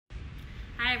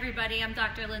Hi everybody, I'm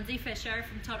Dr. Lindsay Fisher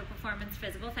from Total Performance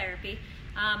Physical Therapy.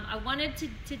 I wanted to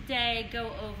today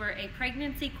go over a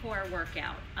pregnancy core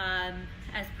workout.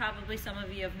 As probably some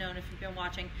of you have known if you've been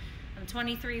watching, I'm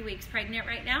 23 weeks pregnant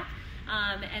right now.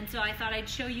 And so I thought I'd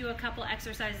show you a couple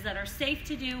exercises that are safe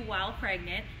to do while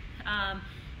pregnant.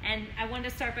 And I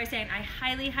wanted to start by saying I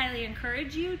highly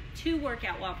encourage you to work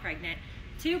out while pregnant,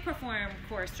 to perform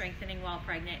core strengthening while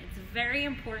pregnant. It's very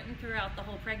important throughout the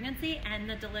whole pregnancy and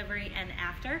the delivery and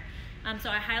after. So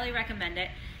I highly recommend it.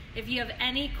 If you have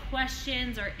any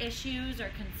questions or issues or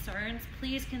concerns,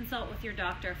 please consult with your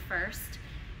doctor first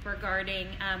regarding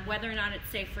whether or not it's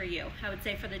safe for you. I would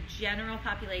say for the general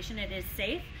population it is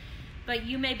safe, but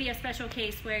you may be a special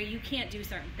case where you can't do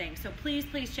certain things. So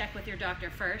please check with your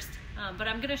doctor first. But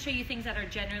I'm gonna show you things that are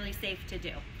generally safe to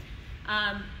do.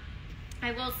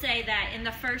 I will say that in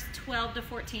the first 12 to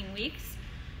 14 weeks,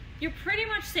 you're pretty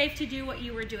much safe to do what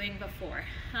you were doing before.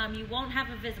 You won't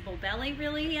have a visible belly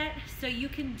really yet, so you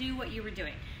can do what you were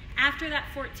doing. After that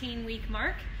 14-week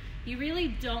mark, you really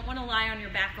don't want to lie on your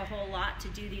back a whole lot to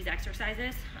do these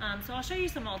exercises. So I'll show you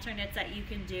some alternates that you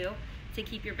can do to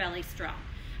keep your belly strong.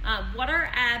 What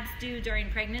our abs do during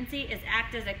pregnancy is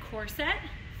act as a corset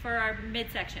for our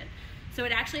midsection. So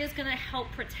it actually is going to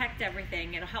help protect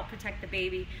everything. It'll help protect the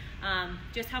baby,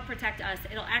 just help protect us.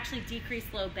 It'll actually decrease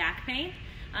low back pain.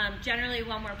 Generally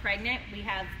when we're pregnant, we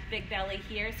have big belly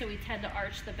here, so we tend to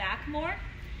arch the back more,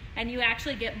 and you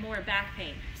actually get more back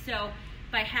pain. So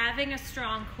by having a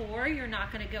strong core, you're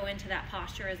not going to go into that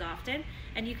posture as often,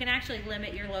 and you can actually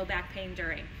limit your low back pain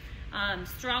during.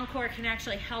 Strong core can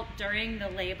actually help during the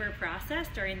labor process,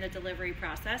 during the delivery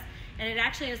process, and it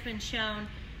actually has been shown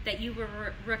that you will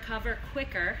recover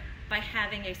quicker by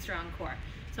having a strong core.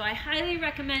 So I highly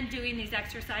recommend doing these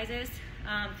exercises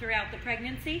throughout the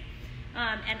pregnancy,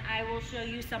 and I will show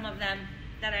you some of them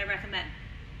that I recommend.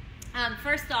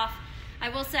 First off, I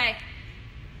will say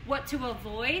what to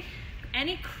avoid: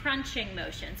 any crunching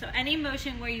motion. So any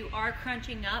motion where you are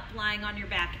crunching up, lying on your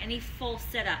back, any full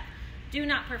sit-up, do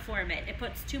not perform it. It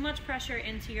puts too much pressure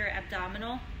into your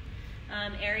abdominal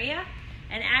area,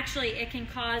 and actually it can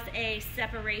cause a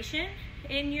separation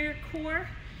in your core,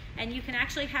 and you can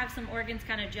actually have some organs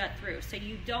kind of jut through. So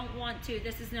you don't want to.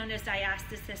 This is known as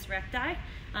diastasis recti,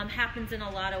 happens in a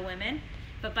lot of women,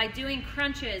 but by doing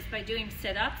crunches, by doing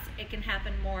sit-ups, it can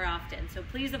happen more often. So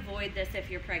please avoid this if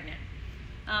you're pregnant.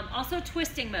 Also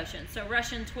twisting motion, so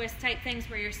Russian twist type things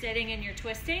where you're sitting and you're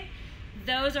twisting,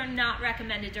 those are not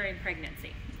recommended during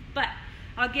pregnancy. But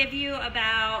I'll give you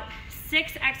about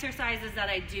 6 exercises that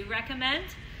I do recommend.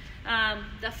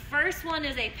 The first one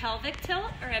is a pelvic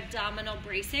tilt or abdominal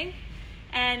bracing.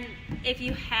 And if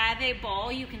you have a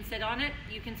ball, you can sit on it.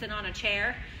 You can sit on a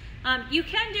chair. You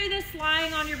can do this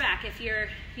lying on your back if you're,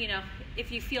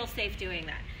 if you feel safe doing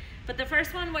that. But the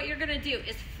first one, what you're gonna do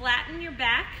is flatten your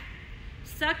back,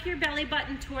 suck your belly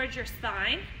button towards your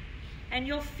spine, and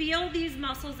you'll feel these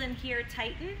muscles in here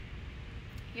tighten.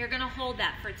 You're gonna hold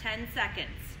that for 10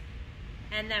 seconds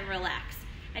and then relax.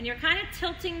 And you're kind of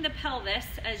tilting the pelvis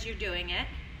as you're doing it.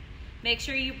 Make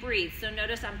sure you breathe. So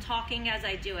notice I'm talking as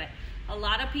I do it. A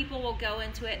lot of people will go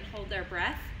into it and hold their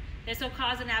breath. This will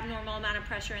cause an abnormal amount of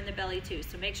pressure in the belly too.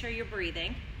 So make sure you're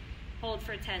breathing. Hold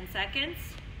for 10 seconds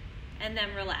and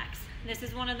then relax. This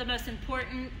is one of the most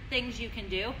important things you can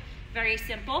do. Very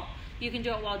simple. You can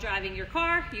do it while driving your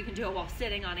car. You can do it while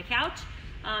sitting on a couch.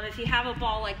 If you have a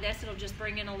ball like this, it'll just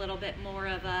bring in a little bit more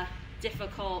of a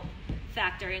difficult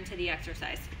factor into the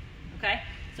exercise. Okay,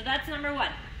 so that's number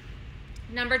 1.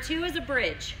 Number 2 is a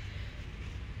bridge.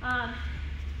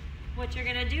 What you're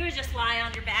gonna do is just lie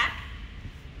on your back,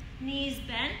 knees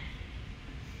bent,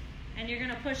 and you're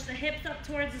gonna push the hips up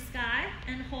towards the sky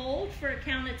and hold for a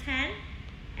count of 10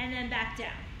 and then back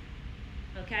down.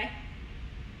 Okay,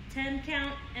 10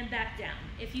 count and back down.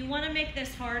 If you want to make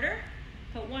this harder,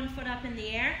 put one foot up in the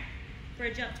air,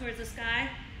 bridge up towards the sky,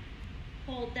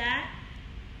 hold that,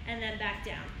 and then back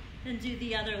down. And do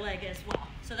the other leg as well.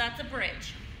 So that's a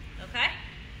bridge, okay?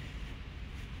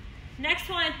 Next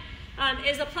one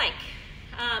is a plank.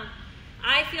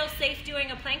 I feel safe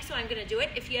doing a plank, so I'm gonna do it.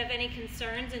 If you have any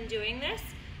concerns in doing this,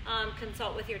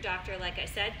 consult with your doctor, like I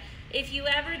said. If you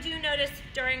ever do notice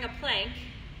during a plank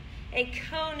a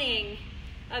coning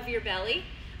of your belly,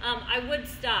 I would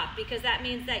stop, because that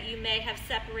means that you may have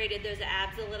separated those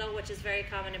abs a little, which is very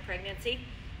common in pregnancy.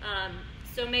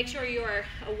 So make sure you're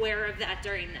aware of that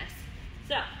during this.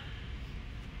 So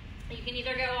you can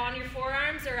either go on your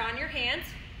forearms or on your hands.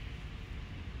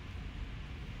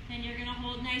 And you're gonna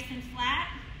hold nice and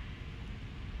flat,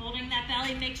 holding that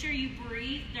belly. Make sure you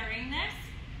breathe during this,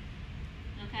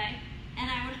 okay? And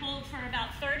I would hold for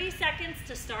about 30 seconds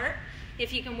to start.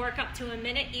 If you can work up to a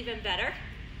minute, even better.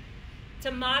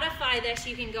 To modify this,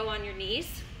 you can go on your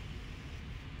knees.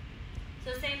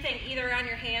 So same thing, either on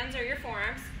your hands or your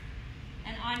forearms,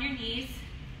 and on your knees,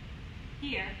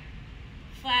 here,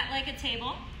 flat like a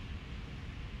table,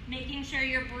 making sure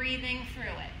you're breathing through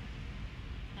it,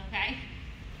 okay?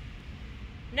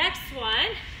 Next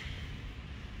one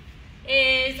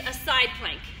is a side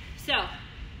plank. So,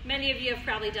 many of you have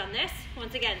probably done this.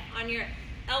 Once again, on your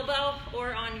elbow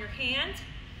or on your hand.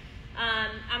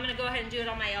 I'm gonna go ahead and do it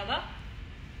on my elbow.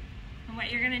 And what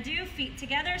you're gonna do, feet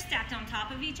together, stacked on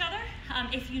top of each other.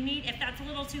 If that's a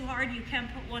little too hard, you can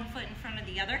put one foot in front of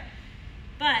the other.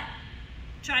 But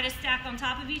try to stack on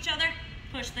top of each other,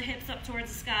 push the hips up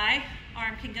towards the sky,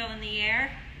 arm can go in the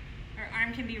air, or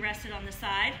arm can be rested on the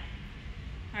side.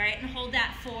 All right, and hold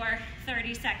that for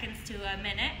 30 seconds to a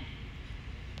minute.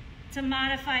 To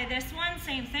modify this one,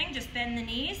 same thing, just bend the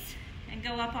knees and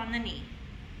go up on the knee.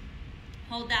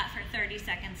 Hold that for 30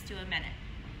 seconds to a minute.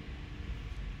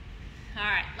 All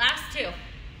right, last two.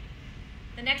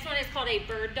 The next one is called a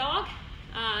bird dog.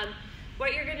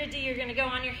 What you're gonna do, you're gonna go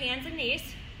on your hands and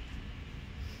knees.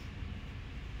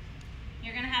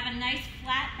 You're gonna have a nice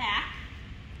flat back.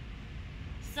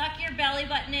 Suck your belly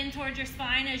button in towards your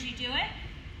spine as you do it.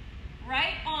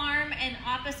 Right arm and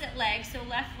opposite leg, so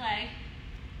left leg,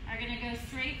 are gonna go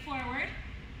straight forward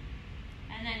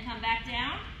and then come back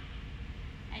down,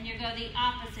 and you go the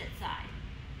opposite side.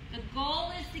 The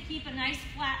goal is to keep a nice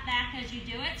flat back as you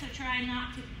do it, so try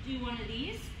not to do one of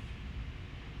these.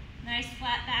 Nice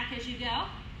flat back as you go.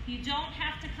 You don't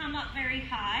have to come up very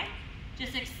high,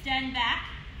 just extend back,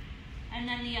 and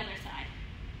then the other side.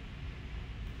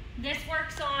 This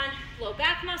works on low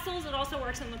back muscles, it also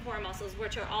works on the core muscles,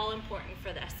 which are all important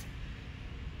for this.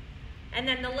 And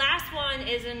then the last one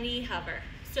is a knee hover.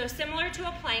 So similar to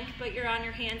a plank, but you're on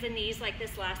your hands and knees like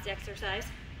this last exercise.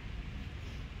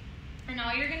 And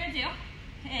all you're gonna do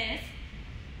is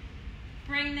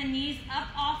bring the knees up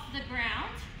off the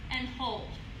ground and hold.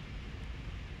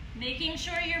 Making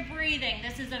sure you're breathing.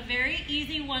 This is a very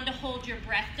easy one to hold your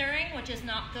breath during, which is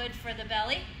not good for the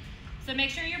belly. So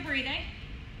make sure you're breathing.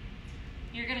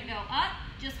 You're gonna go up,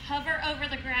 just hover over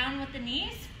the ground with the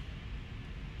knees,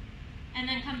 and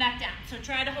then come back down. So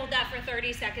try to hold that for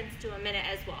 30 seconds to a minute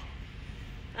as well.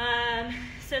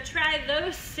 So try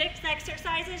those 6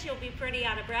 exercises. You'll be pretty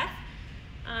out of breath.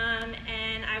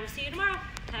 And I will see you tomorrow.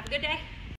 Have a good day.